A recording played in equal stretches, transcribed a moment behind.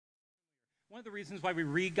One of the reasons why we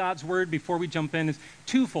read God's word before we jump in is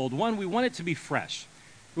twofold. One, we want it to be fresh.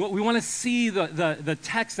 We want to see the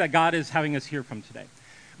text that God is having us hear from today.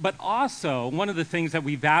 But also, one of the things that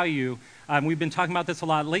we value, we've been talking about this a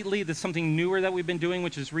lot lately, there's something newer that we've been doing,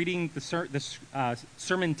 which is reading the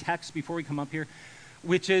sermon text before we come up here,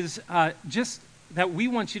 which is just that we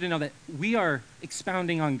want you to know that we are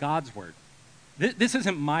expounding on God's word. This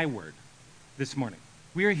isn't my word this morning.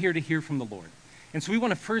 We are here to hear from the Lord. And so we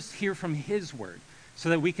want to first hear from his word so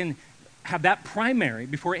that we can have that primary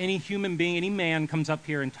before any human being, any man comes up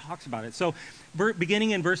here and talks about it. So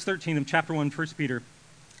beginning in verse 13 of chapter 1, 1 Peter,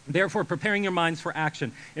 therefore preparing your minds for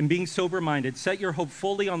action and being sober-minded, set your hope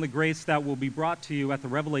fully on the grace that will be brought to you at the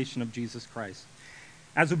revelation of Jesus Christ.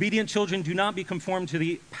 As obedient children, do not be conformed to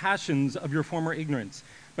the passions of your former ignorance,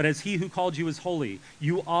 but as he who called you is holy,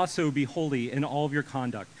 you also be holy in all of your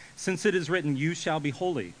conduct. Since it is written, you shall be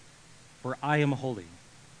holy, for I am holy.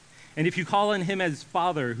 And if you call on him as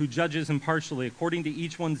Father, who judges impartially according to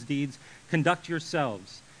each one's deeds, conduct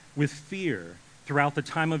yourselves with fear throughout the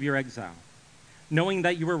time of your exile, knowing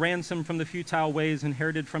that you were ransomed from the futile ways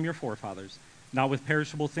inherited from your forefathers, not with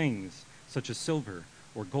perishable things, such as silver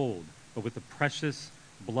or gold, but with the precious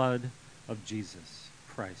blood of Jesus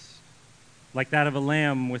Christ, like that of a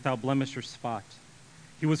lamb without blemish or spot.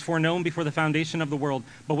 He was foreknown before the foundation of the world,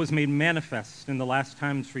 but was made manifest in the last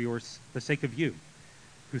times for the sake of you,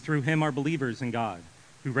 who through him are believers in God,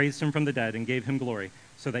 who raised him from the dead and gave him glory,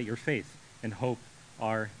 so that your faith and hope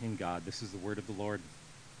are in God. This is the word of the Lord.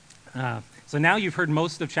 So now you've heard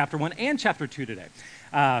most of chapter 1 and chapter 2 today.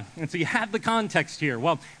 And so you have the context here.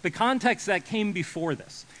 Well, the context that came before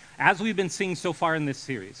this, as we've been seeing so far in this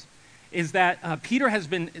series, is that Peter he's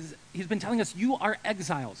been telling us, you are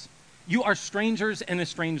exiles. You are strangers in a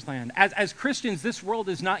strange land. As Christians, this world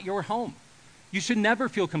is not your home. You should never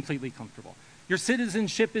feel completely comfortable. Your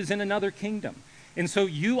citizenship is in another kingdom. And so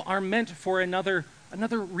you are meant for another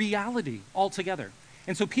reality altogether.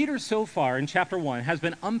 And so Peter so far in chapter 1 has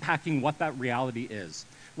been unpacking what that reality is.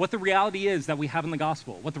 What the reality is that we have in the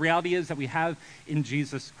gospel. What the reality is that we have in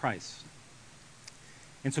Jesus Christ.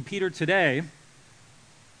 And so Peter today,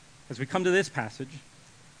 as we come to this passage,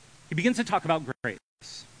 he begins to talk about grace.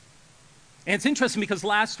 And it's interesting because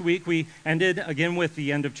last week we ended again with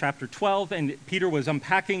the end of chapter 12, and Peter was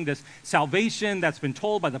unpacking this salvation that's been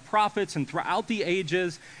told by the prophets and throughout the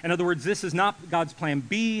ages. In other words, this is not God's plan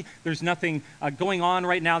B. There's nothing going on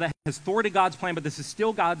right now that has thwarted God's plan, but this is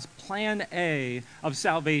still God's plan A of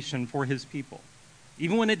salvation for his people,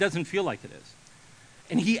 even when it doesn't feel like it is.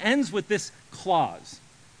 And he ends with this clause.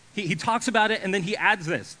 He talks about it, and then he adds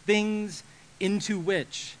this, things into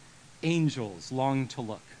which angels long to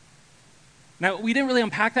look. Now, we didn't really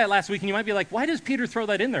unpack that last week, and you might be like, why does Peter throw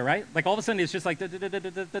that in there, right? Like all of a sudden it's just like,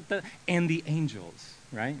 and the angels,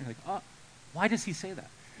 right? You're like, oh, why does he say that?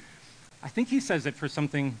 I think he says it for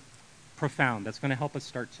something profound that's going to help us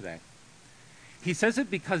start today. He says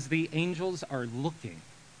it because the angels are looking.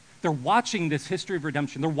 They're watching this history of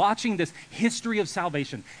redemption. They're watching this history of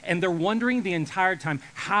salvation, and they're wondering the entire time,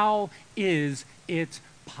 how is it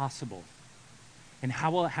possible? And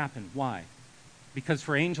how will it happen? Why? Because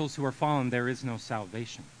for angels who are fallen, there is no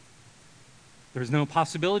salvation. There is no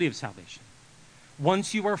possibility of salvation.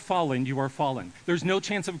 Once you are fallen, you are fallen. There's no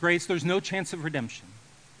chance of grace. There's no chance of redemption.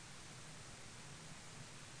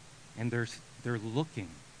 And they're looking.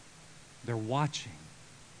 They're watching.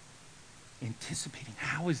 Anticipating,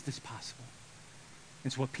 how is this possible?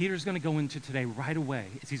 And so what Peter's going to go into today right away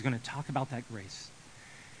is he's going to talk about that grace.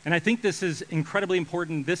 And I think this is incredibly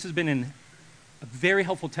important. This has been a very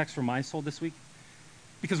helpful text for my soul this week.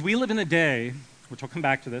 Because we live in a day, which I'll come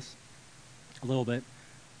back to this a little bit,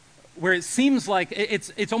 where it seems like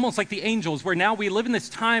it's almost like the angels, where now we live in this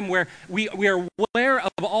time where we are aware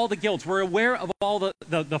of all the guilt. We're aware of all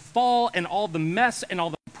the fall and all the mess and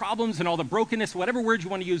all the problems and all the brokenness, whatever word you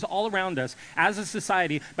want to use, all around us as a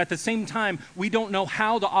society. But at the same time, we don't know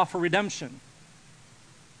how to offer redemption.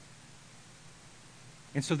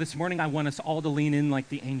 And so this morning, I want us all to lean in like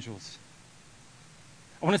the angels.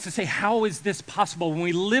 I want us to say, how is this possible when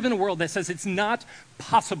we live in a world that says it's not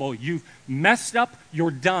possible? You've messed up,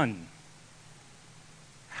 you're done.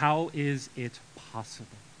 How is it possible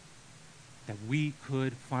that we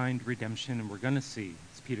could find redemption? And we're going to see,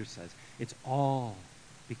 as Peter says, it's all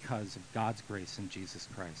because of God's grace in Jesus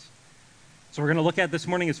Christ. So we're going to look at this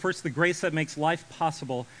morning is first the grace that makes life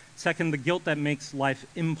possible, second, the guilt that makes life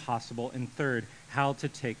impossible, and third, how to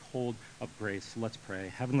take hold of grace. Let's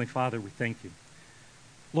pray. Heavenly Father, we thank you.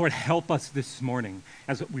 Lord, help us this morning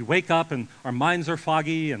as we wake up and our minds are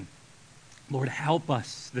foggy. And Lord, help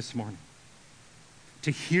us this morning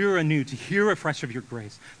to hear anew, to hear afresh of your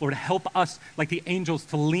grace. Lord, help us, like the angels,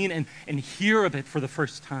 to lean and hear of it for the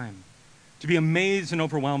first time, to be amazed and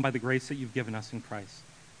overwhelmed by the grace that you've given us in Christ.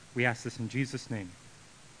 We ask this in Jesus' name.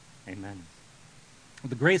 Amen.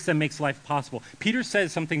 The grace that makes life possible. Peter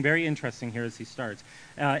says something very interesting here as he starts.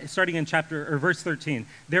 Starting in verse 13.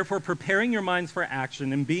 Therefore, preparing your minds for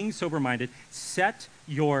action and being sober-minded, set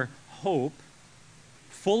your hope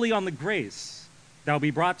fully on the grace that will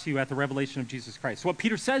be brought to you at the revelation of Jesus Christ. So what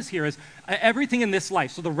Peter says here is everything in this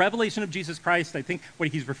life. So the revelation of Jesus Christ, I think what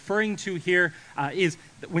he's referring to here is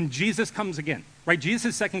when Jesus comes again, right?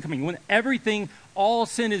 Jesus' second coming, when everything, all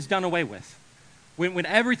sin is done away with, when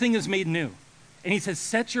everything is made new. And he says,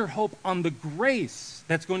 set your hope on the grace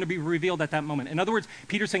that's going to be revealed at that moment. In other words,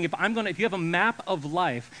 Peter's saying, if you have a map of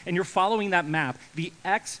life and you're following that map, the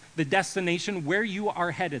destination, where you are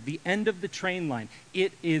headed, the end of the train line,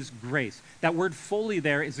 it is grace. That word fully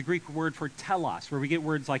there is the Greek word for telos, where we get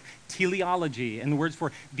words like teleology and the words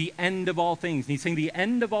for the end of all things. And he's saying the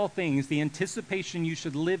end of all things, the anticipation you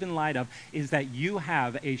should live in light of, is that you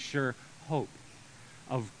have a sure hope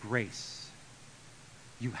of grace.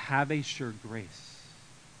 You have a sure grace.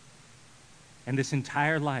 And this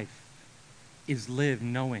entire life is lived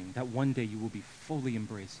knowing that one day you will be fully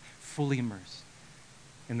embraced, fully immersed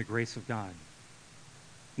in the grace of God.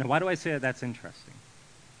 Now, why do I say that that's interesting?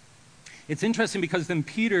 It's interesting because then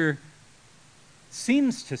Peter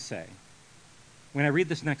seems to say, when I read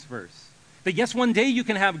this next verse, that yes, one day you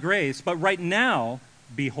can have grace, but right now,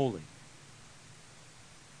 be holy.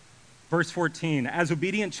 Verse 14, as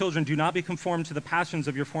obedient children, do not be conformed to the passions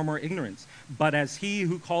of your former ignorance, but as he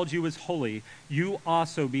who called you is holy, you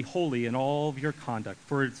also be holy in all of your conduct.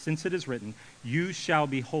 For since it is written, you shall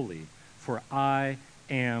be holy, for I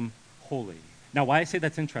am holy. Now, why I say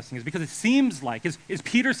that's interesting is because it seems like, is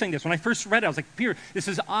Peter saying this? When I first read it, I was like, Peter, this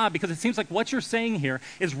is odd, because it seems like what you're saying here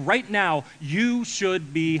is right now, you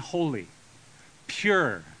should be holy,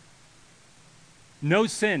 pure, no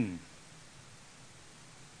sin.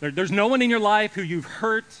 There's no one in your life who you've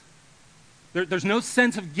hurt. There's no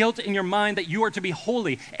sense of guilt in your mind that you are to be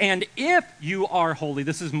holy. And if you are holy,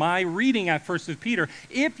 this is my reading at first of Peter,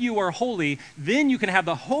 if you are holy, then you can have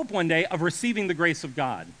the hope one day of receiving the grace of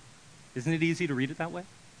God. Isn't it easy to read it that way?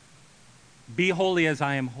 Be holy as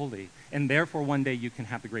I am holy, and therefore one day you can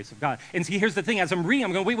have the grace of God. And see, here's the thing, as I'm reading,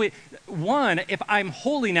 I'm going, wait. One, if I'm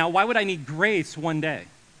holy now, why would I need grace one day?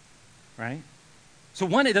 Right? So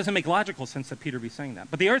one, it doesn't make logical sense that Peter be saying that.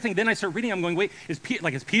 But the other thing, then I start reading, I'm going, wait, is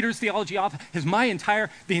Peter's theology off? Is the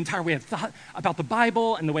entire way I've thought about the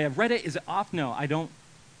Bible and the way I've read it, is it off? No, I don't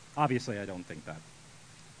think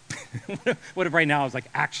that. What if right now I was like,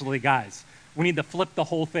 actually, guys, we need to flip the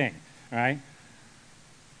whole thing, all right?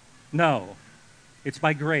 No, it's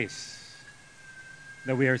by grace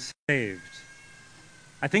that we are saved.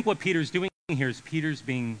 I think what Peter's doing here is Peter's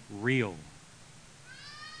being real.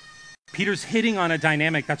 Peter's hitting on a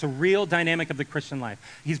dynamic that's a real dynamic of the Christian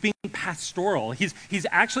life. He's being pastoral. He's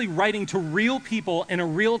actually writing to real people in a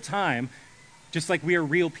real time, just like we are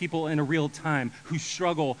real people in a real time who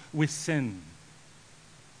struggle with sin.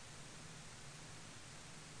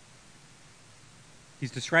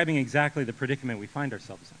 He's describing exactly the predicament we find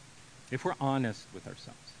ourselves in, if we're honest with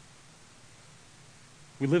ourselves.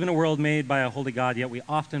 We live in a world made by a holy God, yet we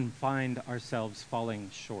often find ourselves falling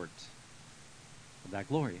short of that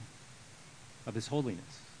glory, of his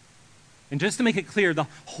holiness. And just to make it clear, the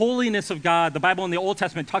holiness of God, the Bible in the Old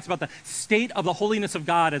Testament talks about the state of the holiness of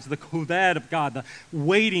God as the koved of God, the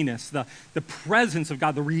weightiness, the presence of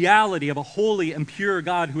God, the reality of a holy and pure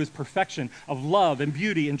God who is perfection, of love and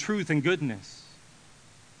beauty and truth and goodness.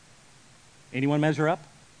 Anyone measure up?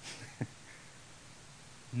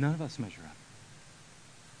 None of us measure up.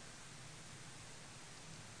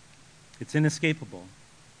 It's inescapable,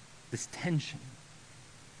 this tension.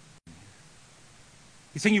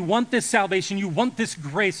 He's saying you want this salvation, you want this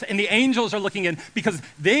grace, and the angels are looking in because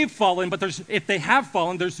they've fallen, but if they have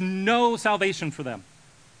fallen, there's no salvation for them.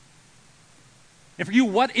 And for you,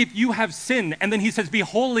 what if you have sinned? And then he says, be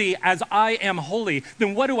holy as I am holy.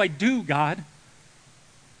 Then what do I do, God?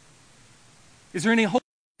 Is there any hope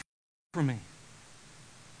for me?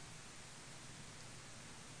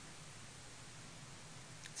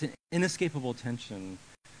 It's an inescapable tension.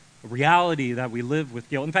 A reality that we live with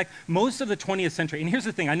guilt. In fact, most of the 20th century, and here's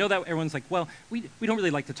the thing, I know that everyone's like, well, we don't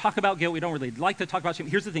really like to talk about guilt, we don't really like to talk about shame.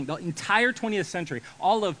 Here's the thing, the entire 20th century,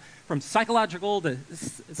 from psychological to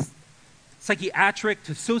psychiatric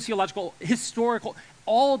to sociological, historical,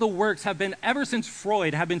 all the works have been, ever since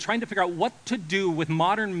Freud, have been trying to figure out what to do with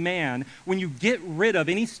modern man when you get rid of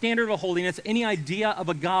any standard of holiness, any idea of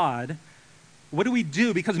a God, What do we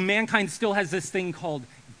do? Because mankind still has this thing called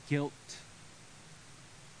guilt.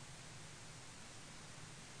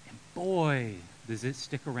 And boy, does it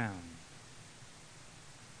stick around.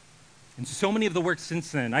 And so many of the work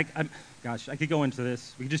since then, I could go into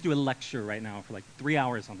this. We could just do a lecture right now for like 3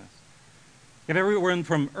 hours on this. You have everyone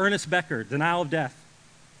from Ernest Becker, Denial of Death.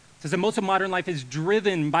 It says that most of modern life is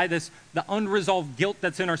driven by the unresolved guilt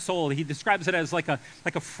that's in our soul. He describes it as like a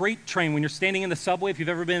freight train. When you're standing in the subway, if you've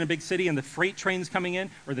ever been in a big city and the freight train's coming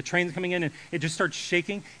in, or the train's coming in, and it just starts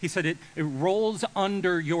shaking. He said it rolls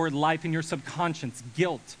under your life in your subconscious,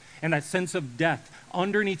 guilt and that sense of death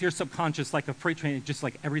underneath your subconscious like a freight train. It's just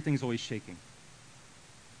like everything's always shaking.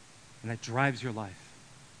 And that drives your life.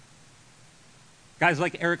 Guys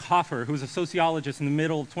like Eric Hoffer, who was a sociologist in the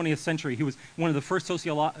middle of the 20th century, he was one of the first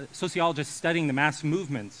sociologists studying the mass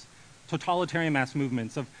movements, totalitarian mass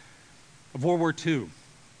movements of World War II.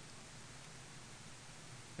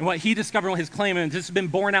 And what he discovered, his claim, and this has been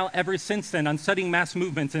borne out ever since then on studying mass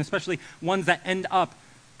movements, and especially ones that end up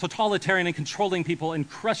totalitarian and controlling people and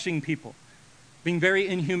crushing people, being very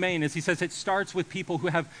inhumane, as he says, it starts with people who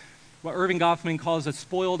have what Irving Goffman calls a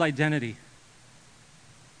spoiled identity.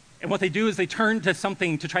 And what they do is they turn to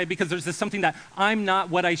something to try, because there's this something that I'm not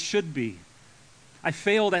what I should be. I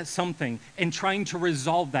failed at something, and trying to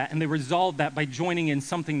resolve that. And they resolve that by joining in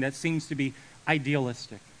something that seems to be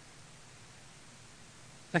idealistic.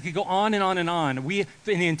 I could go on and on and on. We,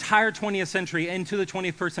 in the entire 20th century into the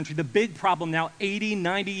 21st century, the big problem now, 80,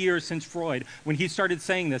 90 years since Freud, when he started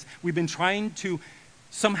saying this, we've been trying to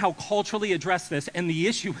somehow culturally address this, and the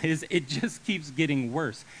issue is it just keeps getting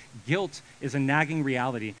worse. Guilt is a nagging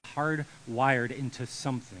reality, hardwired into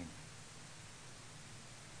something.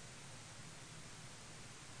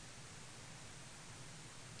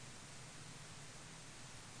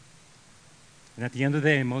 And at the end of the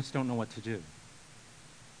day, most don't know what to do.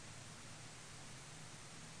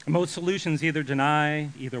 Most solutions either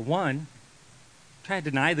one, try to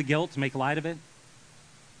deny the guilt, make light of it,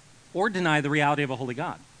 or deny the reality of a holy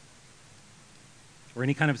God, or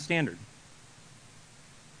any kind of standard.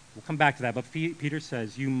 We'll come back to that, but Peter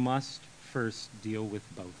says you must first deal with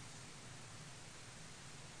both.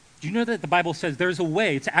 Do you know that the Bible says there's a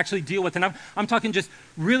way to actually deal with, and I'm talking just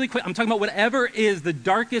really quick, I'm talking about whatever is the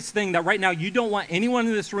darkest thing that right now you don't want anyone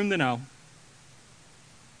in this room to know.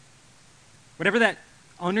 Whatever that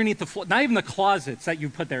underneath the floor, not even the closets that you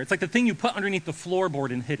put there. It's like the thing you put underneath the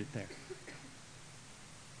floorboard and hid it there.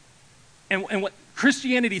 And what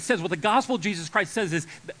Christianity says, what the gospel of Jesus Christ says is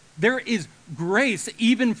there is grace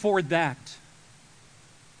even for that.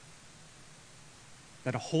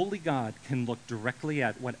 That a holy God can look directly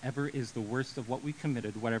at whatever is the worst of what we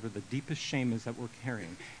committed, whatever the deepest shame is that we're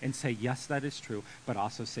carrying, and say, yes, that is true, but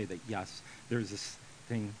also say that, yes, there's this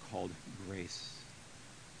thing called grace.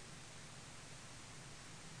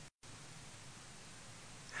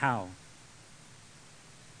 How?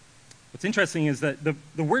 What's interesting is that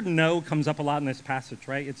the word know comes up a lot in this passage,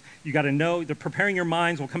 right? It's you got to know, they're preparing your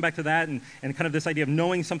minds. We'll come back to that and kind of this idea of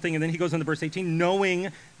knowing something. And then he goes into verse 18,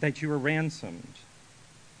 knowing that you were ransomed.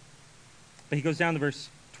 But he goes down to verse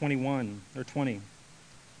 21 or 20. And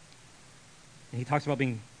he talks about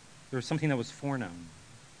there was something that was foreknown.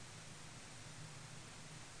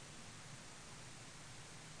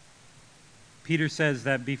 Peter says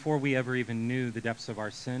that before we ever even knew the depths of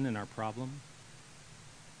our sin and our problem,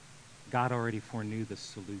 God already foreknew the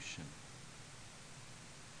solution.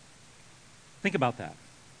 Think about that.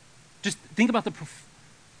 Just think about the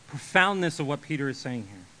profoundness of what Peter is saying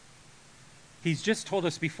here. He's just told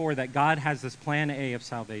us before that God has this plan A of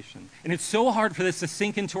salvation. And it's so hard for this to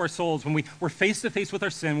sink into our souls when we're face to face with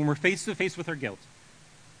our sin, when we're face to face with our guilt.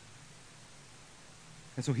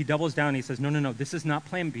 And so he doubles down and he says, no, this is not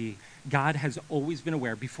plan B. God has always been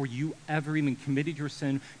aware before you ever even committed your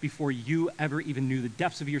sin, before you ever even knew the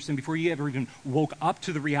depths of your sin, before you ever even woke up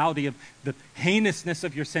to the reality of the heinousness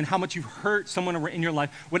of your sin, how much you've hurt someone in your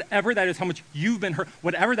life, whatever that is, how much you've been hurt,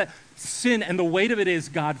 whatever that sin and the weight of it is,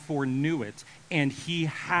 God foreknew it. And he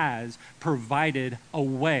has provided a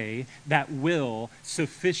way that will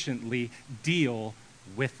sufficiently deal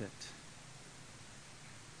with it.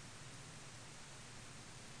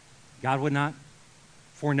 God would not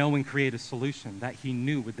foreknow and create a solution that he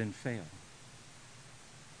knew would then fail.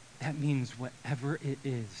 That means whatever it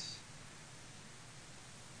is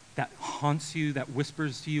that haunts you, that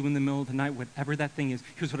whispers to you in the middle of the night, whatever that thing is,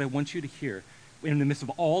 here's what I want you to hear in the midst of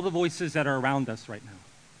all the voices that are around us right now.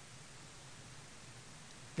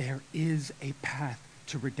 There is a path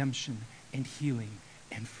to redemption and healing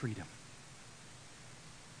and freedom.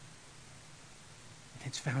 And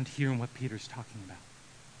it's found here in what Peter's talking about.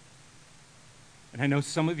 And I know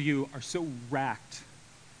some of you are so racked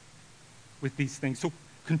with these things, so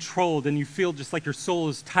controlled, and you feel just like your soul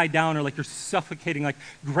is tied down or like you're suffocating, like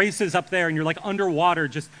grace is up there and you're like underwater,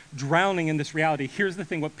 just drowning in this reality. Here's the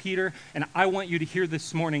thing, what Peter and I want you to hear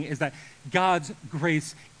this morning is that God's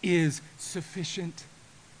grace is sufficient.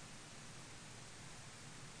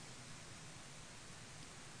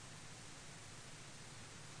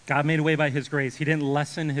 God made a way by his grace. He didn't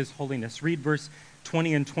lessen his holiness. Read verse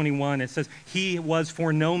 20 and 21. It says, he was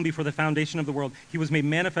foreknown before the foundation of the world. He was made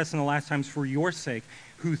manifest in the last times for your sake,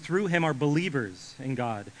 who through him are believers in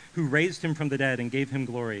God, who raised him from the dead and gave him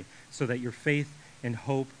glory, so that your faith and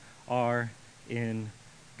hope are in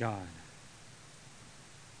God.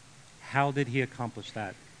 How did he accomplish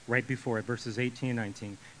that? Right before it, verses 18 and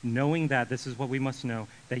 19. Knowing that, this is what we must know,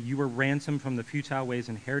 that you were ransomed from the futile ways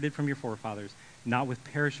inherited from your forefathers, not with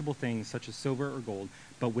perishable things such as silver or gold,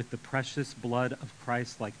 but with the precious blood of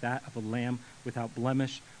Christ, like that of a lamb without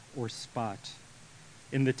blemish or spot.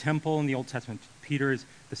 In the temple in the Old Testament, Peter is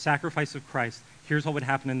the sacrifice of Christ. Here's what would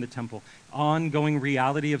happen in the temple. Ongoing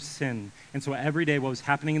reality of sin. And so every day what was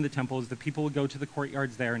happening in the temple is the people would go to the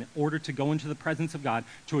courtyards there in order to go into the presence of God,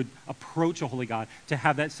 to approach a holy God, to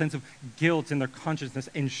have that sense of guilt in their consciousness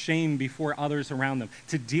and shame before others around them.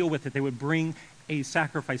 To deal with it, they would bring a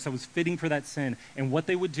sacrifice that was fitting for that sin. And what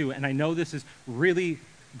they would do, and I know this is really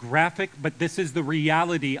graphic, but this is the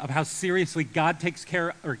reality of how seriously God takes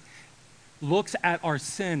care or looks at our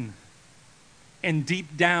sin. And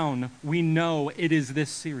deep down, we know it is this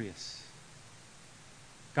serious.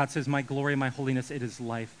 God says, my glory, my holiness, it is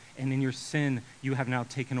life. And in your sin, you have now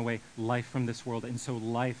taken away life from this world. And so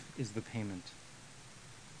life is the payment.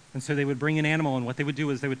 And so they would bring an animal, and what they would do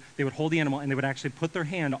is they would hold the animal, and they would actually put their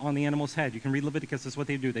hand on the animal's head. You can read Leviticus, this is what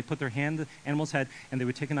they would do. They put their hand on the animal's head, and they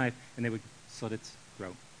would take a knife, and they would slit its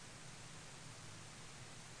throat.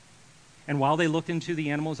 And while they looked into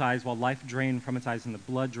the animal's eyes, while life drained from its eyes and the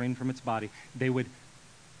blood drained from its body, they would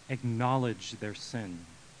acknowledge their sin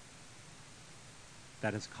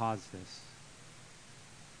that has caused this.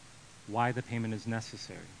 Why the payment is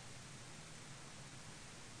necessary.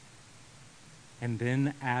 And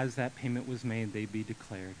then as that payment was made, they'd be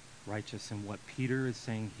declared righteous. And what Peter is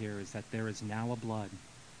saying here is that there is now a blood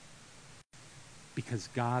because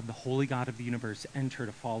God, the holy God of the universe, entered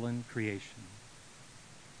a fallen creation.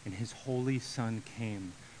 And his holy Son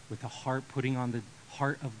came with a heart putting on the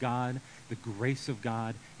heart of God, the grace of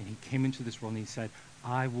God, and he came into this world and he said,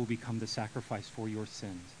 I will become the sacrifice for your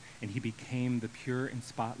sins. And he became the pure and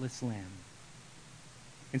spotless lamb.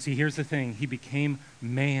 And see, here's the thing. He became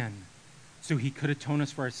man so he could atone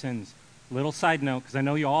us for our sins. Little side note, because I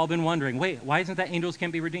know you all been wondering, wait, why isn't that angels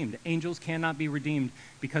can't be redeemed? Angels cannot be redeemed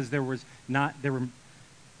because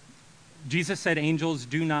Jesus said angels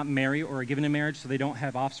do not marry or are given in marriage, so they don't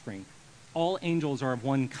have offspring. All angels are of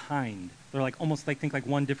one kind. They're like almost like think like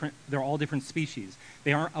one different, they're all different species.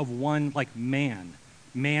 They aren't of one like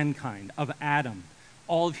mankind, of Adam.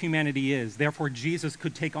 All of humanity is. Therefore, Jesus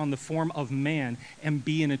could take on the form of man and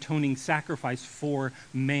be an atoning sacrifice for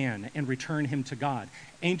man and return him to God.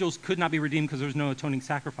 Angels could not be redeemed because there's no atoning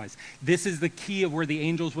sacrifice. This is the key of where the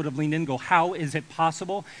angels would have leaned in and go, how is it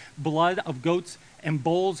possible? Blood of goats and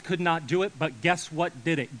bulls could not do it, but guess what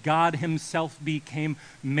did it? God himself became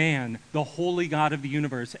man, the holy God of the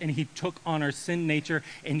universe, and he took on our sin nature,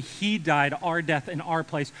 and he died our death in our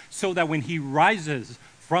place, so that when he rises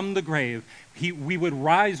from the grave, we would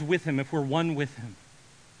rise with him if we're one with him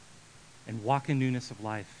and walk in newness of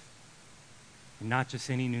life. And not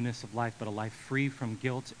just any newness of life, but a life free from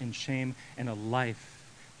guilt and shame, and a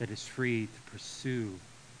life that is free to pursue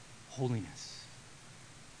holiness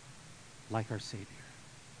like our Savior.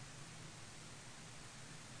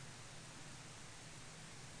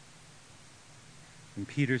 And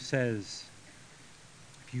Peter says,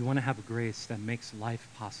 if you want to have a grace that makes life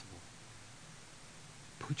possible,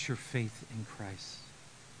 put your faith in Christ.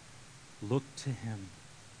 Look to him.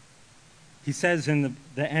 He says in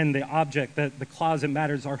the end, the object, the clause that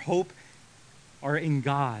matters, our hope are in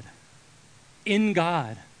God. In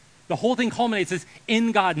God. The whole thing culminates is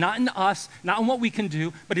in God, not in us, not in what we can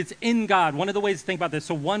do, but it's in God. One of the ways to think about this,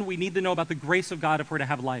 so one, we need to know about the grace of God if we're to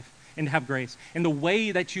have life and to have grace. And the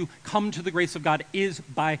way that you come to the grace of God is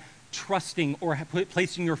by trusting or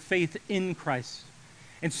placing your faith in Christ.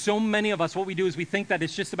 And so many of us, what we do is we think that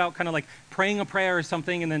it's just about kind of like praying a prayer or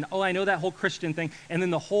something, and then, oh, I know that whole Christian thing, and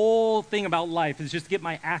then the whole thing about life is just get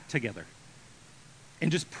my act together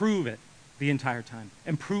and just prove it the entire time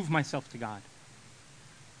and prove myself to God.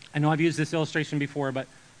 I know I've used this illustration before, but if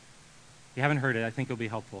you haven't heard it, I think it'll be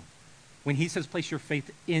helpful. When he says place your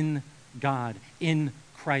faith in God, in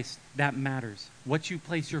Christ. That matters. What you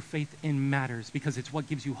place your faith in matters because it's what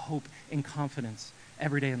gives you hope and confidence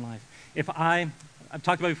every day in life. I've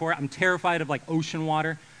talked about it before, I'm terrified of like ocean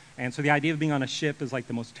water. And so the idea of being on a ship is like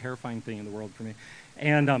the most terrifying thing in the world for me.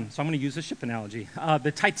 And so I'm going to use a ship analogy.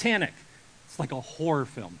 The Titanic, it's like a horror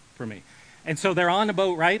film for me. And so they're on a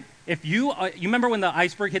boat, right? If you remember when the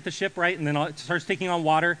iceberg hit the ship, right? And then it starts taking on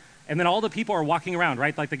water. And then all the people are walking around,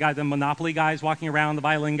 right? Like the Monopoly guy's walking around, the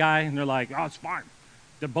violin guy. And they're like, oh, it's fine.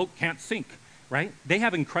 The boat can't sink, right? They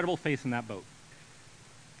have incredible faith in that boat.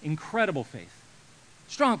 Incredible faith.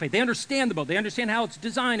 Strong faith. They understand the boat. They understand how it's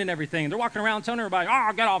designed and everything. They're walking around telling everybody,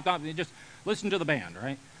 oh, get off. Just listen to the band,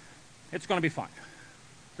 right? It's going to be fine.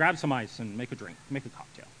 Grab some ice and make a drink. Make a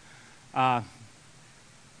cocktail.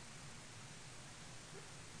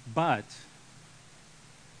 But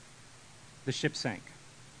the ship sank.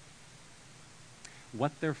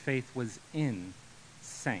 What their faith was in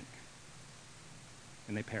sank.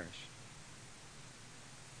 And they perished.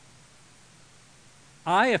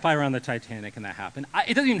 If I were on the Titanic and that happened,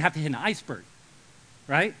 it doesn't even have to hit an iceberg,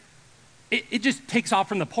 right? It just takes off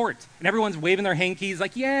from the port, and everyone's waving their hankies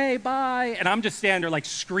like, yay, bye. And I'm just standing there like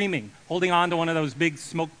screaming, holding on to one of those big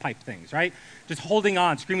smoke pipe things, right? Just holding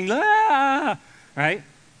on, screaming, ah, right?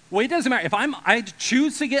 Well, it doesn't matter. If I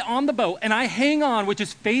choose to get on the boat, and I hang on, which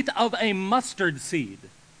is faith of a mustard seed,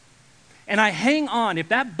 and I hang on, if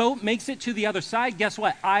that boat makes it to the other side, guess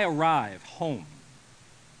what? I arrive home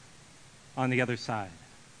on the other side.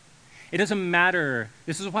 It doesn't matter.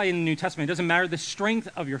 This is why in the New Testament, it doesn't matter the strength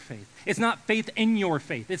of your faith. It's not faith in your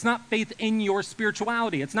faith. It's not faith in your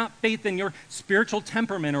spirituality. It's not faith in your spiritual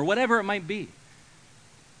temperament or whatever it might be.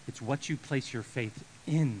 It's what you place your faith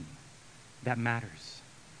in that matters.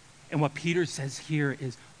 And what Peter says here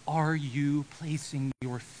is, are you placing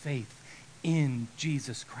your faith in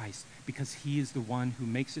Jesus Christ? Because he is the one who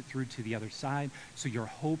makes it through to the other side, so your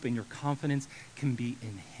hope and your confidence can be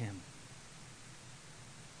in him.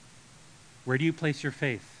 Where do you place your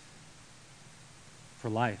faith for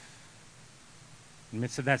life? In the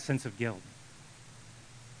midst of that sense of guilt.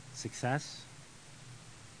 Success?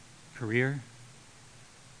 Career?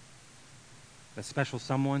 A special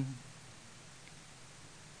someone?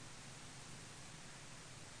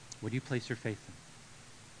 Where do you place your faith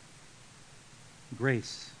in?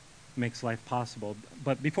 Grace makes life possible.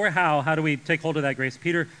 But before how do we take hold of that grace?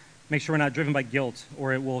 Peter makes sure we're not driven by guilt,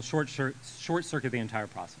 or it will short circuit the entire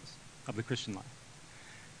process of the Christian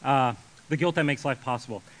life. The guilt that makes life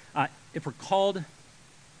possible. If we're called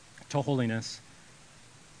to holiness,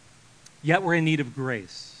 yet we're in need of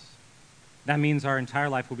grace, that means our entire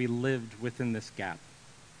life will be lived within this gap.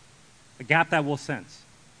 A gap that we'll sense.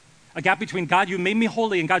 A gap between, God, you made me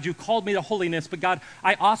holy, and God, you called me to holiness, but God,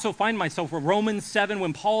 I also find myself where Romans 7,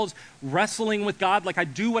 when Paul's wrestling with God, like I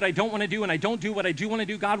do what I don't want to do, and I don't do what I do want to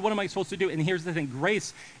do. God, what am I supposed to do? And here's the thing,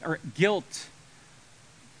 grace, or guilt,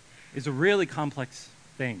 is a really complex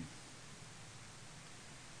thing.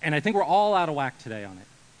 And I think we're all out of whack today on it.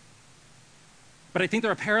 But I think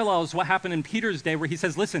there are parallels to what happened in Peter's day where he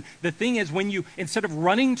says, listen, the thing is when you, instead of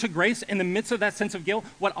running to grace in the midst of that sense of guilt,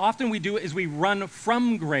 what often we do is we run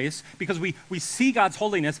from grace because we see God's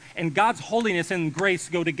holiness, and God's holiness and grace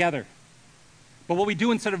go together. But what we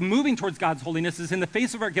do instead of moving towards God's holiness is in the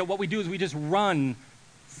face of our guilt, what we do is we just run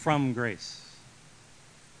from grace.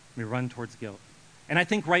 We run towards guilt. And I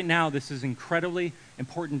think right now this is incredibly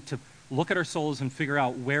important to look at our souls and figure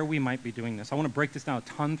out where we might be doing this. I want to break this down a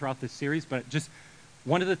ton throughout this series, but just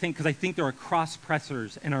one of the things, because I think there are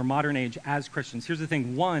cross-pressers in our modern age as Christians. Here's the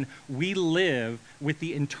thing. One, we live with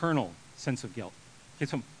the internal sense of guilt. Okay,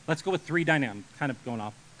 so let's go with three dynamics, kind of going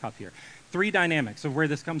off cuff here. Three dynamics of where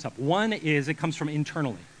this comes up. One is it comes from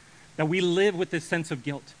internally, that we live with this sense of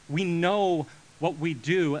guilt. We know what we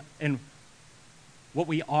do and what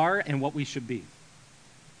we are and what we should be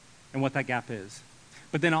and what that gap is.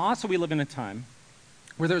 But then also we live in a time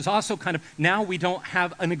where there's also kind of, now we don't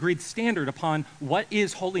have an agreed standard upon what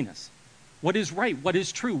is holiness, what is right, what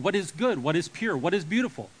is true, what is good, what is pure, what is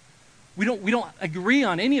beautiful. We don't agree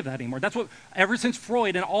on any of that anymore. That's what, ever since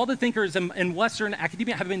Freud and all the thinkers in Western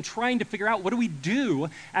academia have been trying to figure out, what do we do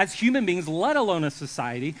as human beings, let alone a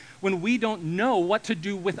society, when we don't know what to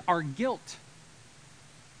do with our guilt?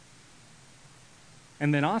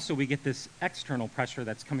 And then also we get this external pressure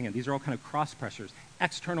that's coming in. These are all kind of cross pressures,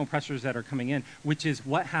 external pressures that are coming in, which is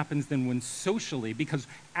what happens then when socially, because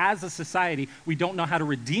as a society, we don't know how to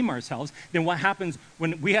redeem ourselves, then what happens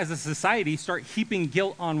when we as a society start heaping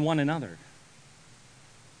guilt on one another?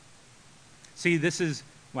 See, this is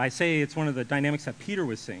why I say it's one of the dynamics that Peter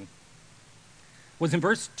was seeing. was in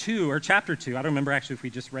verse 2, or chapter 2. I don't remember actually if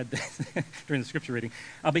we just read this during the scripture reading.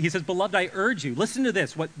 But he says, beloved, I urge you, listen to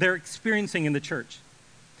this, what they're experiencing in the church.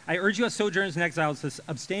 I urge you as sojourners and exiles to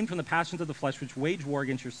abstain from the passions of the flesh which wage war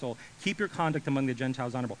against your soul. Keep your conduct among the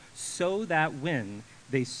Gentiles honorable, so that when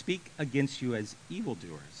they speak against you as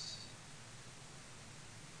evildoers.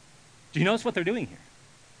 Do you notice what they're doing here?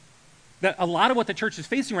 That a lot of what the church is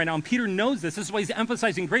facing right now, and Peter knows this is why he's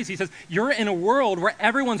emphasizing grace. He says, you're in a world where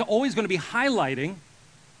everyone's always going to be highlighting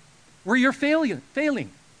where you're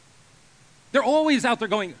failing. They're always out there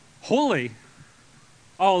going, holy.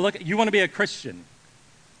 Oh, look, you want to be a Christian.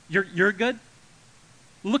 You're good?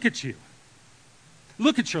 Look at you.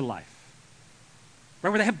 Look at your life. Right,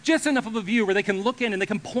 where they have just enough of a view where they can look in and they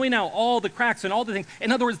can point out all the cracks and all the things.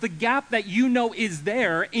 In other words, the gap that you know is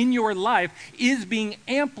there in your life is being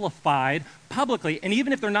amplified publicly. And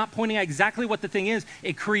even if they're not pointing out exactly what the thing is,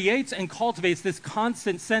 it creates and cultivates this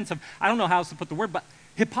constant sense of, I don't know how else to put the word, but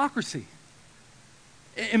hypocrisy.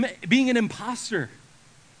 Being an imposter.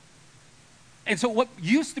 And so what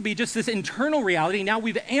used to be just this internal reality, now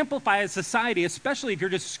we've amplified as society, especially if you're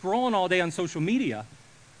just scrolling all day on social media,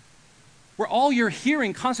 where all you're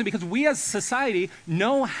hearing constantly, because we as society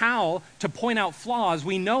know how to point out flaws,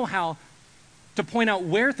 we know how to point out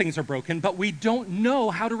where things are broken, but we don't know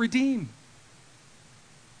how to redeem.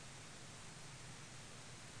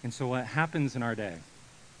 And so what happens in our day,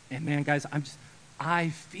 and man, guys, I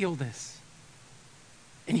feel this.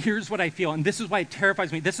 And here's what I feel, and this is why it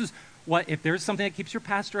terrifies me. This is what, if there's something that keeps your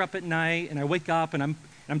pastor up at night, and I wake up and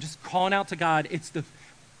I'm just calling out to God, it's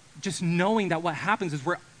just knowing that what happens is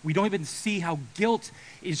we don't even see how guilt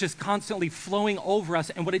is just constantly flowing over us.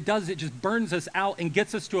 And what it does, it just burns us out and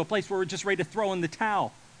gets us to a place where we're just ready to throw in the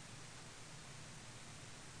towel.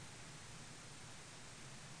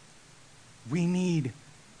 We need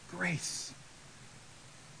grace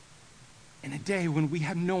in a day when we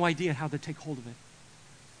have no idea how to take hold of it.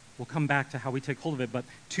 We'll come back to how we take hold of it, but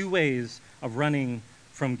 2 ways of running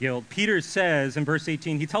from guilt. Peter says in verse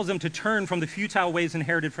 18, he tells them to turn from the futile ways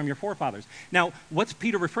inherited from your forefathers. Now, what's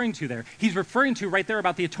Peter referring to there? He's referring to right there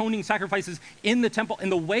about the atoning sacrifices in the temple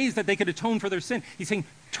and the ways that they could atone for their sin. He's saying,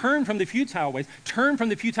 turn from the futile ways. Turn from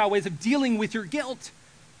the futile ways of dealing with your guilt.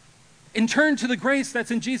 And turn to the grace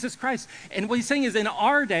that's in Jesus Christ. And what he's saying is in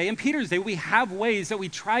our day, in Peter's day, we have ways that we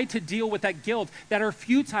try to deal with that guilt that are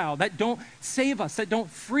futile, that don't save us, that don't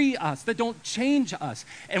free us, that don't change us.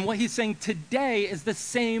 And what he's saying today is the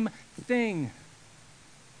same thing.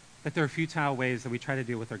 That there are futile ways that we try to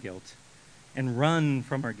deal with our guilt and run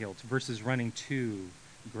from our guilt versus running to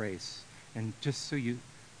grace. And just so you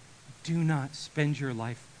do not spend your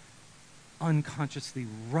life unconsciously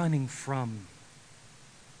running from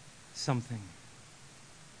something.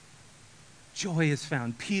 Joy is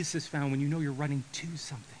found, peace is found when you know you're running to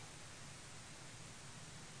something.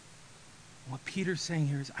 What Peter's saying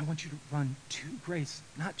here is, I want you to run to grace,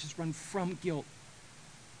 not just run from guilt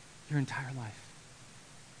your entire life.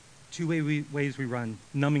 2 ways we run,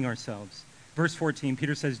 numbing ourselves. Verse 14,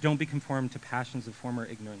 Peter says, don't be conformed to passions of former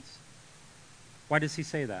ignorance. Why does he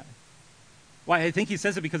say that? Why? I think he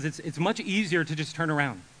says it because it's much easier to just turn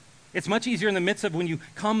around. It's much easier in the midst of when you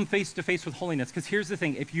come face to face with holiness. Because here's the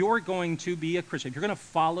thing, if you're going to be a Christian, if you're going to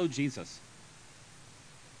follow Jesus,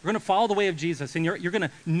 you're going to follow the way of Jesus, and you're going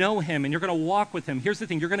to know him, and you're going to walk with him. Here's the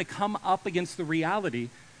thing, you're going to come up against the reality.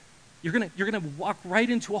 You're going to walk right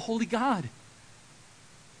into a holy God.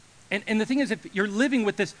 And the thing is, if you're living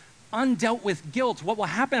with this undealt with guilt, what will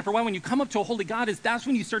happen after a while when you come up to a holy God is that's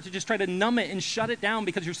when you start to just try to numb it and shut it down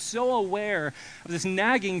because you're so aware of this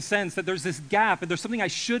nagging sense that there's this gap and there's something I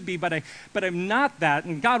should be, but I'm not that.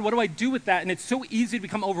 And God, what do I do with that? And it's so easy to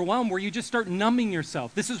become overwhelmed where you just start numbing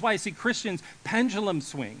yourself. This is why I see Christians pendulum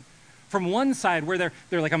swing from one side where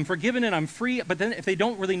they're like, I'm forgiven and I'm free, but then if they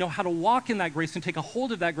don't really know how to walk in that grace and take a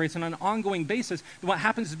hold of that grace on an ongoing basis, then what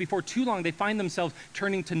happens is before too long they find themselves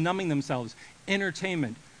turning to numbing themselves,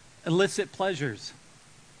 entertainment, illicit pleasures,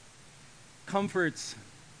 comforts,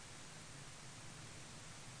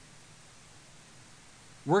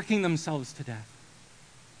 working themselves to death.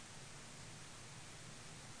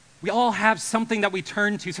 We all have something that we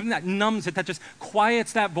turn to, something that numbs it, that just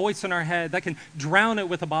quiets that voice in our head, that can drown it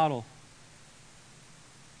with a bottle.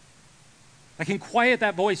 That can quiet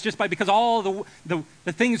that voice just because all the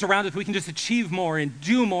things around us, we can just achieve more and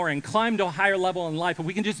do more and climb to a higher level in life. If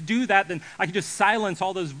we can just do that, then I can just silence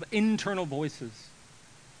all those internal voices.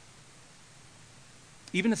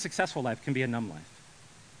 Even a successful life can be a numb life.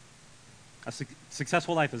 A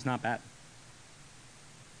successful life is not bad.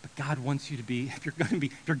 But God wants you to be, if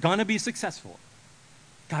you're gonna be successful,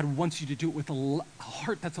 God wants you to do it with a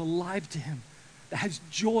heart that's alive to him, that has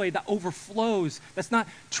joy, that overflows, that's not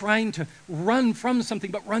trying to run from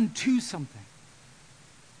something, but run to something.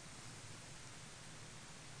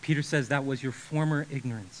 Peter says that was your former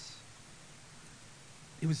ignorance.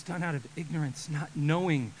 It was done out of ignorance, not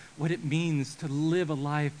knowing what it means to live a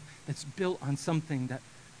life that's built on something that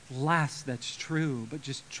lasts, that's true, but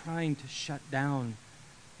just trying to shut down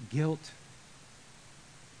guilt.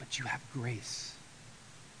 But you have grace.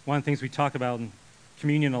 One of the things we talk about in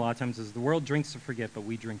communion a lot of times is the world drinks to forget, but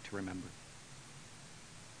we drink to remember.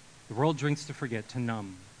 The world drinks to forget, to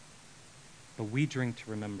numb, but we drink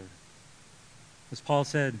to remember. As Paul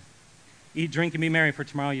said, eat, drink, and be merry, for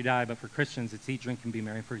tomorrow you die. But for Christians, it's eat, drink, and be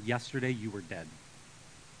merry, for yesterday you were dead.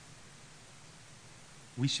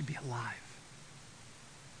 We should be alive,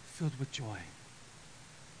 filled with joy.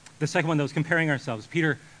 The second one, though, is comparing ourselves.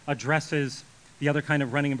 Peter addresses the other kind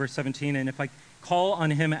of running in verse 17. And if I call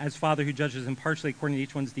on him as Father who judges impartially according to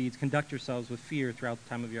each one's deeds, conduct yourselves with fear throughout the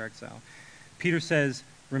time of your exile. Peter says,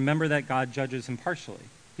 remember that God judges impartially.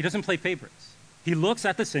 He doesn't play favorites. He looks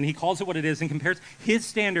at the sin, he calls it what it is, and compares his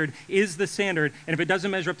standard is the standard, and if it doesn't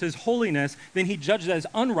measure up to his holiness, then he judges it as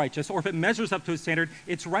unrighteous, or if it measures up to his standard,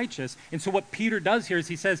 it's righteous. And so what Peter does here is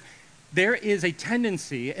he says, there is a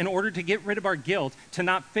tendency, in order to get rid of our guilt, to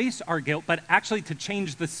not face our guilt, but actually to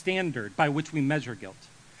change the standard by which we measure guilt.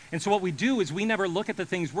 And so what we do is we never look at the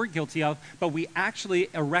things we're guilty of, but we actually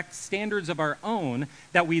erect standards of our own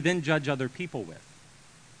that we then judge other people with.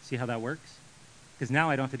 See how that works? Because now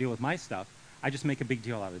I don't have to deal with my stuff. I just make a big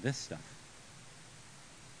deal out of this stuff.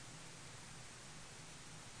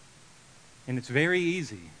 And it's very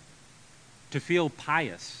easy to feel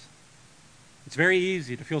pious. It's very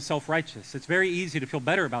easy to feel self-righteous. It's very easy to feel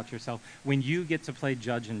better about yourself when you get to play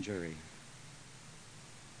judge and jury.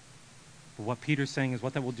 But what Peter's saying is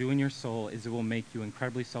what that will do in your soul is it will make you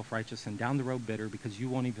incredibly self-righteous and down the road bitter because you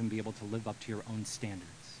won't even be able to live up to your own standards.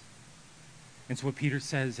 And so what Peter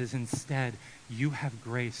says is instead, you have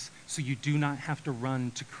grace, so you do not have to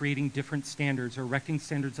run to creating different standards or erecting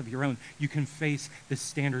standards of your own. You can face the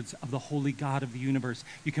standards of the holy God of the universe.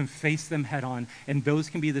 You can face them head on, and those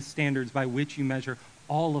can be the standards by which you measure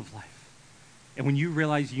all of life. And when you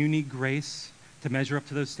realize you need grace to measure up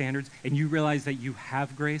to those standards, and you realize that you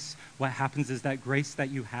have grace, what happens is that grace that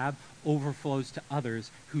you have overflows to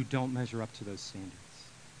others who don't measure up to those standards.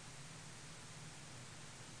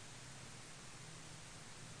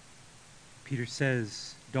 Peter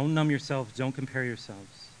says, don't numb yourselves, don't compare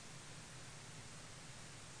yourselves,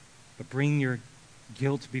 but bring your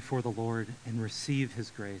guilt before the Lord and receive his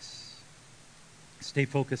grace. Stay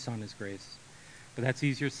focused on his grace. But that's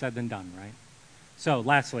easier said than done, right? So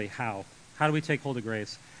lastly, how? How do we take hold of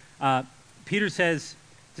grace? Peter says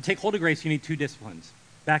to take hold of grace, you need two disciplines.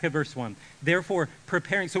 Back at verse 1. Therefore,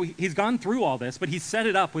 preparing. So he's gone through all this, but he's set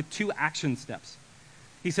it up with two action steps.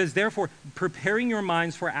 He says, therefore, preparing your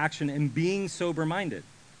minds for action and being sober-minded.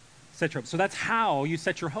 Set your hope. So that's how you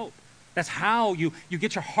set your hope. That's how you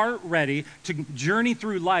get your heart ready to journey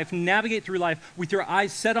through life, navigate through life with your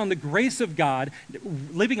eyes set on the grace of God,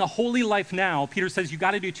 living a holy life now. Peter says you've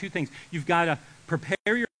got to do two things. You've got to prepare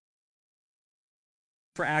your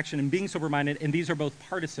for action and being sober-minded, and these are both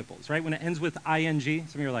participles, right? When it ends with ing, some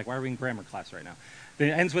of you are like, why are we in grammar class right now? Then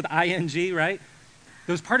it ends with ing, right?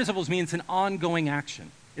 Those participles mean it's an ongoing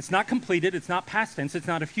action. It's not completed, it's not past tense, it's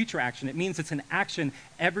not a future action. It means it's an action,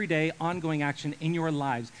 everyday, ongoing action in your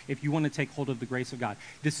lives if you want to take hold of the grace of God.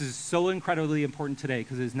 This is so incredibly important today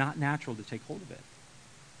because it is not natural to take hold of it.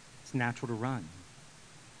 It's natural to run.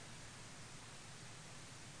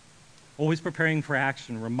 Always preparing for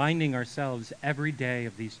action, reminding ourselves every day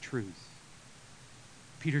of these truths.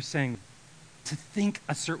 Peter's saying to think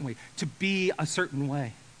a certain way, to be a certain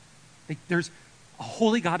way. There's a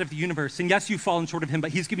holy God of the universe, and yes, you've fallen short of him,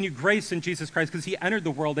 but he's given you grace in Jesus Christ because he entered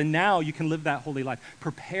the world, and now you can live that holy life.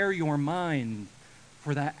 Prepare your mind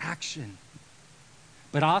for that action.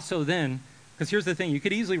 But also then, because here's the thing, you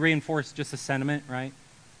could easily reinforce just a sentiment, right?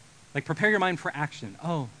 Like prepare your mind for action.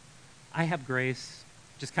 Oh, I have grace.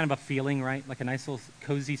 Just kind of a feeling, right? Like a nice little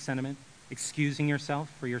cozy sentiment. Excusing yourself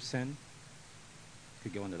for your sin.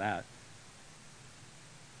 Could go into that.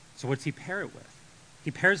 So what's he pair it with?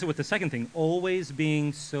 He pairs it with the second thing, always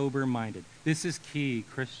being sober-minded. This is key,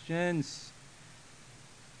 Christians.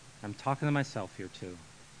 I'm talking to myself here too.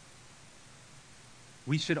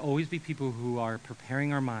 We should always be people who are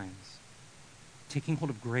preparing our minds, taking hold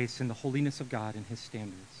of grace and the holiness of God and his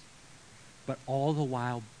standards, but all the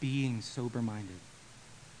while being sober-minded,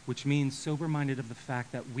 which means sober-minded of the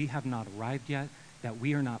fact that we have not arrived yet, that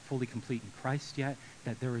we are not fully complete in Christ yet,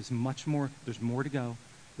 that there is much more, there's more to go,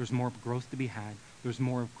 there's more growth to be had, there's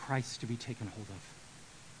more of Christ to be taken hold of.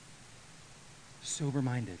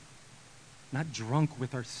 sober-minded, not drunk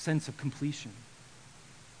with our sense of completion,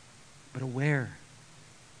 but aware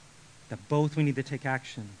that both we need to take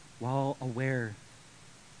action while aware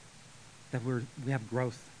that we have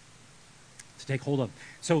growth to take hold of.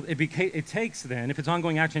 So it takes then, if it's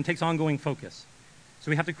ongoing action, it takes ongoing focus.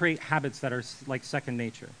 So we have to create habits that are like second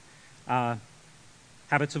nature.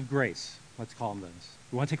 Habits of grace, let's call them those.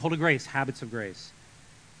 We want to take hold of grace, habits of grace.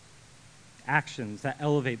 Actions that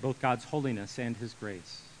elevate both God's holiness and his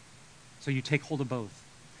grace. So you take hold of both.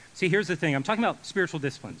 See, here's the thing. I'm talking about spiritual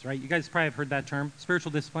disciplines, right? You guys probably have heard that term.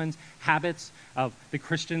 Spiritual disciplines, habits of the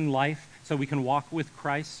Christian life so we can walk with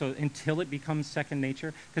Christ so until it becomes second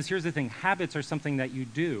nature. Because here's the thing. Habits are something that you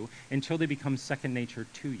do until they become second nature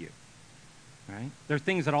to you, right? There are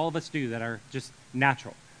things that all of us do that are just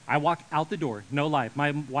natural. I walk out the door, no lie. If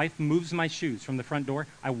my wife moves my shoes from the front door,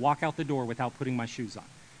 I walk out the door without putting my shoes on.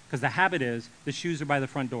 Because the habit is the shoes are by the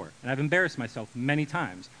front door. And I've embarrassed myself many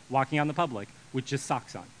times walking out in the public with just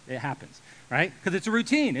socks on. It happens, right? Because it's a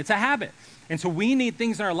routine. It's a habit. And so we need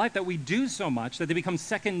things in our life that we do so much that they become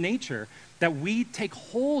second nature that we take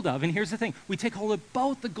hold of. And here's the thing. We take hold of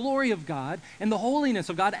both the glory of God and the holiness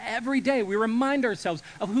of God every day. We remind ourselves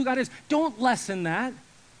of who God is. Don't lessen that.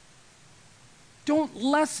 Don't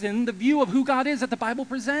lessen the view of who God is that the Bible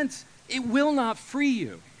presents. It will not free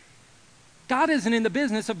you. God isn't in the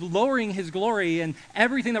business of lowering his glory and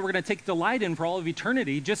everything that we're going to take delight in for all of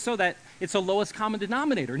eternity just so that it's the lowest common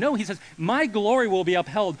denominator. No, he says, my glory will be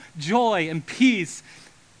upheld, joy and peace,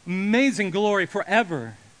 amazing glory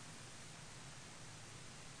forever.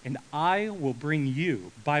 And I will bring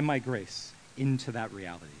you, by my grace, into that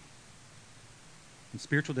reality. And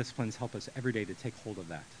spiritual disciplines help us every day to take hold of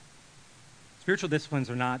that. Spiritual disciplines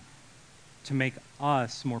are not to make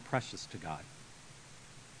us more precious to God.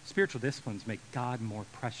 Spiritual disciplines make God more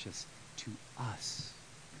precious to us.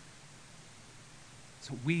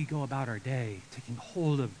 So we go about our day taking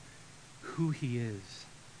hold of who he is.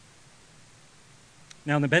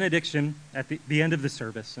 Now in the benediction, at the end of the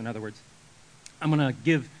service, in other words, I'm going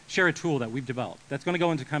to share a tool that we've developed that's going to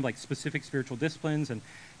go into kind of like specific spiritual disciplines and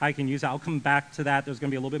how you can use it. I'll come back to that. There's going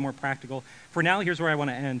to be a little bit more practical. For now, here's where I want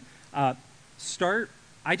to end.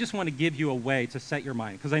 I just want to give you a way to set your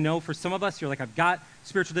mind. Because I know for some of us, you're like, I've got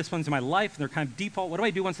spiritual disciplines in my life, and they're kind of default. What do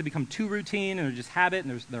I do once they become too routine, and they're just habit,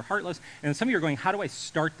 and they're heartless? And some of you are going, how do I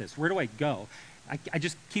start this? Where do I go? I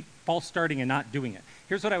just keep false starting and not doing it.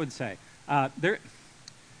 Here's what I would say.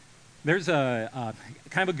 There's a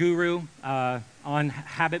kind of a guru on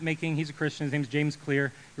habit making. He's a Christian. His name's James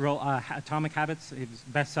Clear. He wrote Atomic Habits, his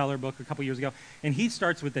bestseller book a couple years ago. And he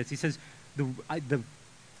starts with this. He says,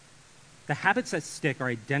 the habits that stick are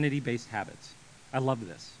identity-based habits. I love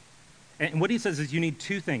this. And what he says is you need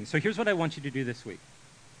two things. So here's what I want you to do this week.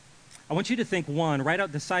 I want you to think, one,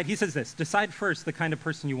 he says this, decide first the kind of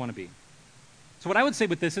person you want to be. So what I would say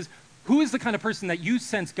with this is, who is the kind of person that you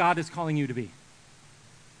sense God is calling you to be?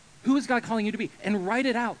 Who is God calling you to be? And write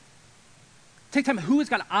it out. Take time. Who is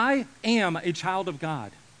God? I am a child of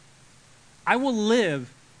God. I will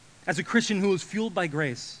live as a Christian who is fueled by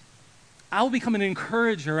grace. I'll become an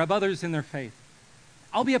encourager of others in their faith.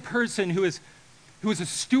 I'll be a person who is a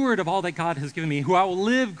steward of all that God has given me, who I will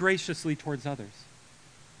live graciously towards others.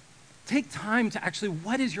 Take time to actually,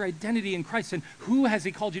 what is your identity in Christ and who has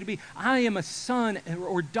he called you to be? I am a son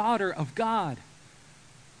or daughter of God.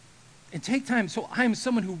 And take time, so I am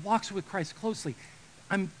someone who walks with Christ closely.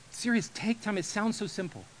 I'm serious, take time. It sounds so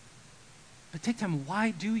simple. But take time,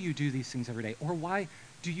 why do you do these things every day? Or why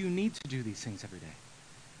do you need to do these things every day?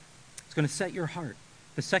 It's going to set your heart.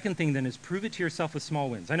 The second thing then is prove it to yourself with small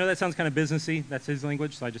wins. I know that sounds kind of businessy. That's his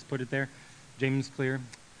language, so I just put it there. James Clear.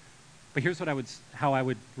 But here's how I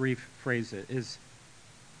would rephrase it is,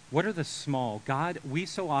 what are the small? God, we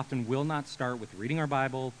so often will not start with reading our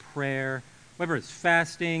Bible, prayer, whatever it's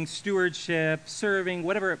fasting, stewardship, serving,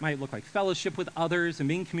 whatever it might look like, fellowship with others and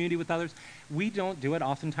being in community with others. We don't do it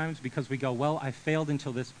oftentimes because we go, well, I failed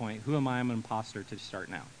until this point. Who am I? I'm an imposter to start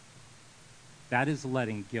now. That is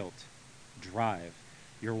letting guilt drive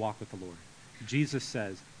your walk with the Lord. Jesus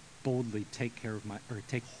says, boldly take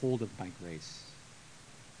hold of my grace.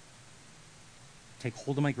 Take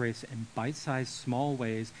hold of my grace in bite-sized, small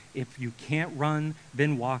ways. If you can't run,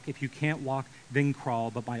 then walk. If you can't walk, then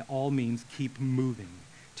crawl. But by all means, keep moving.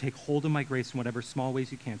 Take hold of my grace in whatever small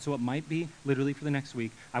ways you can. So it might be, literally for the next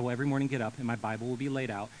week, I will every morning get up and my Bible will be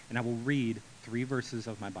laid out and I will read 3 verses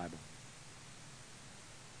of my Bible.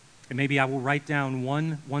 And maybe I will write down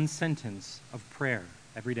one sentence of prayer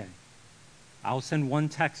every day. I'll send one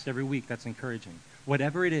text every week that's encouraging.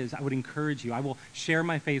 Whatever it is, I would encourage you. I will share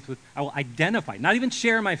my faith I will identify, not even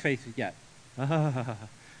share my faith yet.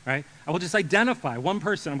 right? I will just identify one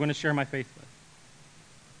person I'm going to share my faith with.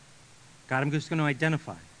 God, I'm just going to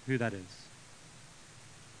identify who that is.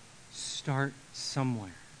 Start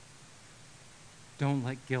somewhere. Don't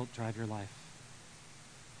let guilt drive your life.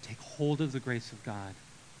 Take hold of the grace of God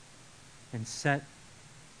and set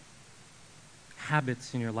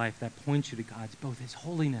habits in your life that point you to God's, both his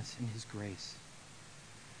holiness and his grace.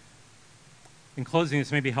 In closing,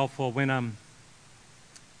 this may be helpful when,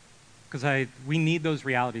 because we need those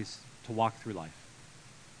realities to walk through life.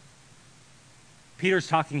 Peter's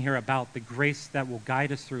talking here about the grace that will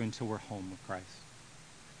guide us through until we're home with Christ.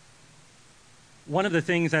 One of the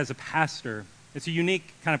things as a pastor, it's a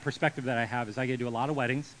unique kind of perspective that I have, is I get to do a lot of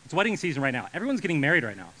weddings. It's wedding season right now. Everyone's getting married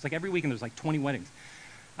right now. It's like every weekend there's like 20 weddings.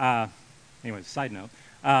 Anyways, side note.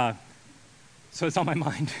 So it's on my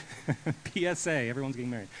mind. PSA, everyone's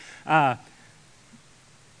getting married.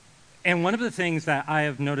 And one of the things that I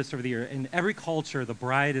have noticed over the year, in every culture, the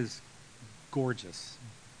bride is gorgeous.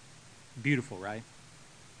 Beautiful, right?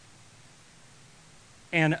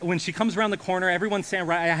 And when she comes around the corner, everyone's standing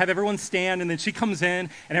right. I have everyone stand, and then she comes in,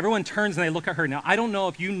 and everyone turns and they look at her. Now, I don't know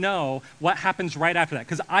if you know what happens right after that,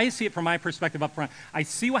 because I see it from my perspective up front. I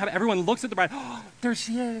see what happens. Everyone looks at the bride. Oh, there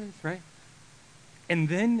she is, right? And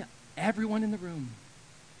then everyone in the room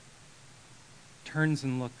turns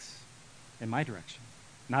and looks in my direction.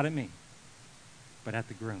 Not at me, but at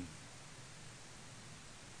the groom.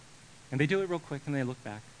 And they do it real quick, and they look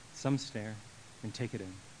back. Some stare and take it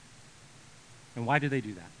in. And why do they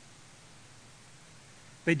do that?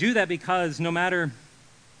 They do that because no matter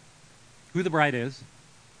who the bride is,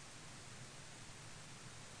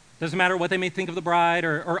 doesn't matter what they may think of the bride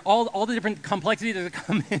or all the different complexities that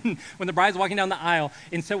come in when the bride's walking down the aisle.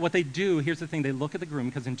 Instead, what they do, here's the thing, they look at the groom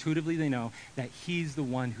because intuitively they know that he's the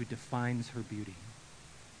one who defines her beauty.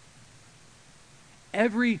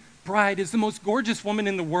 Every bride is the most gorgeous woman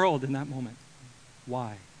in the world in that moment.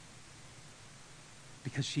 Why?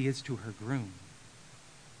 Because she is to her groom.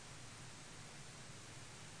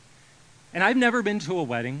 And I've never been to a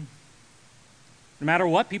wedding, no matter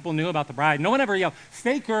what people knew about the bride. No one ever yelled,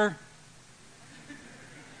 "Faker!"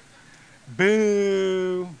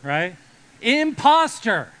 Boo, right?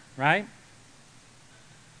 Imposter, right?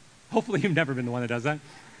 Hopefully you've never been the one that does that.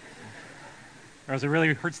 Or else it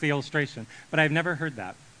really hurts the illustration. But I've never heard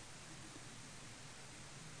that.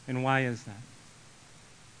 And why is that?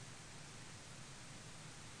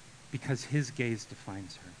 Because his gaze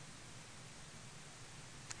defines her.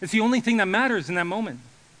 It's the only thing that matters in that moment.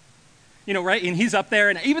 You know, right? And he's up there,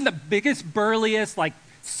 and even the biggest, burliest, like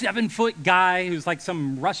 7-foot guy who's like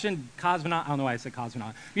some Russian cosmonaut. I don't know why I said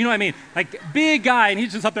cosmonaut. You know what I mean? Like big guy, and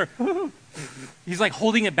he's just up there. He's like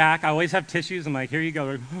holding it back. I always have tissues. I'm like, here you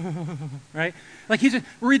go. Right? Like he's just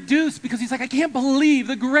reduced because he's like, I can't believe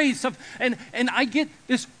the grace of, and I get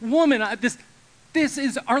this woman, this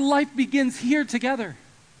is, our life begins here together.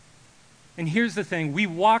 And here's the thing, we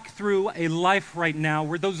walk through a life right now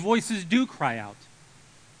where those voices do cry out.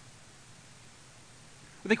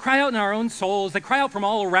 They cry out in our own souls. They cry out from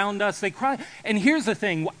all around us. They cry. And here's the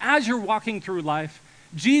thing, as you're walking through life,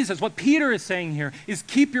 Jesus, what Peter is saying here is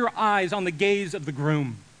keep your eyes on the gaze of the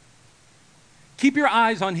groom. Keep your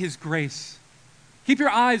eyes on his grace. Keep your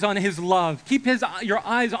eyes on his love. Keep your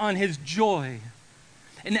eyes on his joy.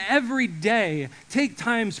 And every day, take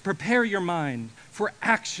time to prepare your mind for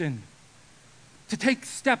action, to take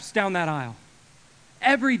steps down that aisle.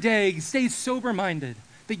 Every day, stay sober-minded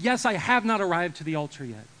that yes, I have not arrived to the altar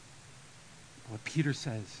yet. But what Peter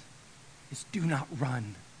says is do not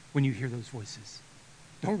run when you hear those voices.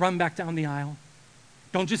 Don't run back down the aisle.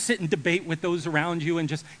 Don't just sit and debate with those around you and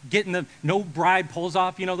just get in the, no bride pulls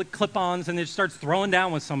off, the clip-ons and just starts throwing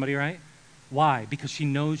down with somebody, right? Why? Because she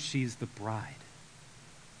knows she's the bride.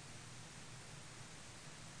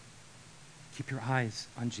 Keep your eyes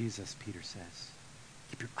on Jesus, Peter says.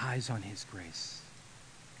 Keep your eyes on his grace.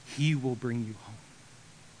 He will bring you home.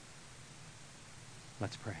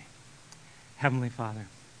 Let's pray. Heavenly Father,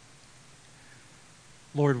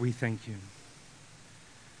 Lord, we thank you.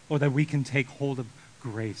 Lord, that we can take hold of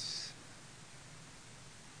grace.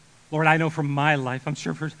 Lord, I know from my life, I'm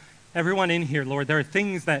sure for everyone in here, Lord, there are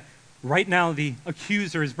things that right now the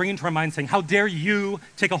accuser is bringing to our mind saying, how dare you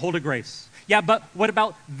take a hold of grace? Yeah, but what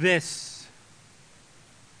about this?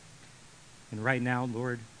 And right now,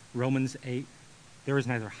 Lord, Romans 8, there is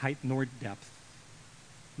neither height nor depth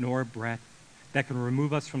nor breadth that can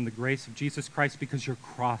remove us from the grace of Jesus Christ because your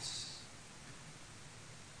cross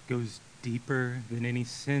goes deeper than any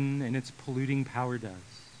sin and its polluting power does.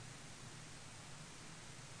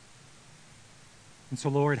 And so,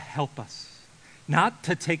 Lord, help us not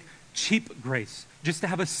to take cheap grace, just to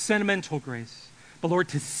have a sentimental grace, but Lord,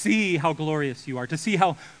 to see how glorious you are, to see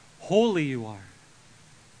how holy you are.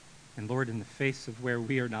 And Lord, in the face of where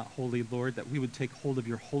we are not holy, Lord, that we would take hold of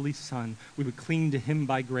your holy Son, we would cling to him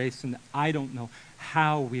by grace, and I don't know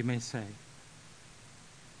how we may say,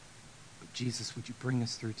 but Jesus, would you bring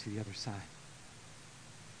us through to the other side?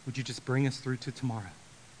 Would you just bring us through to tomorrow?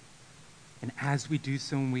 And as we do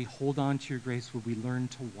so and we hold on to your grace, would we learn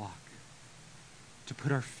to walk, to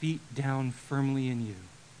put our feet down firmly in you,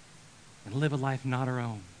 and live a life not our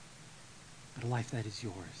own, but a life that is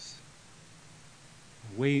yours.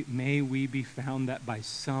 May we be found that by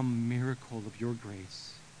some miracle of your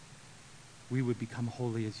grace, we would become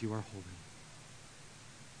holy as you are holy.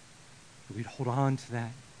 That we'd hold on to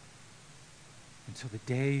that until the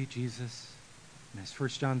day, Jesus, and as 1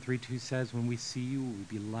 John 3:2 says, when we see you, we'll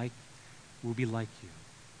be like you.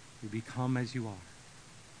 We become as you are.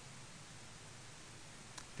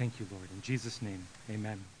 Thank you, Lord. In Jesus' name,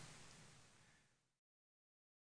 amen.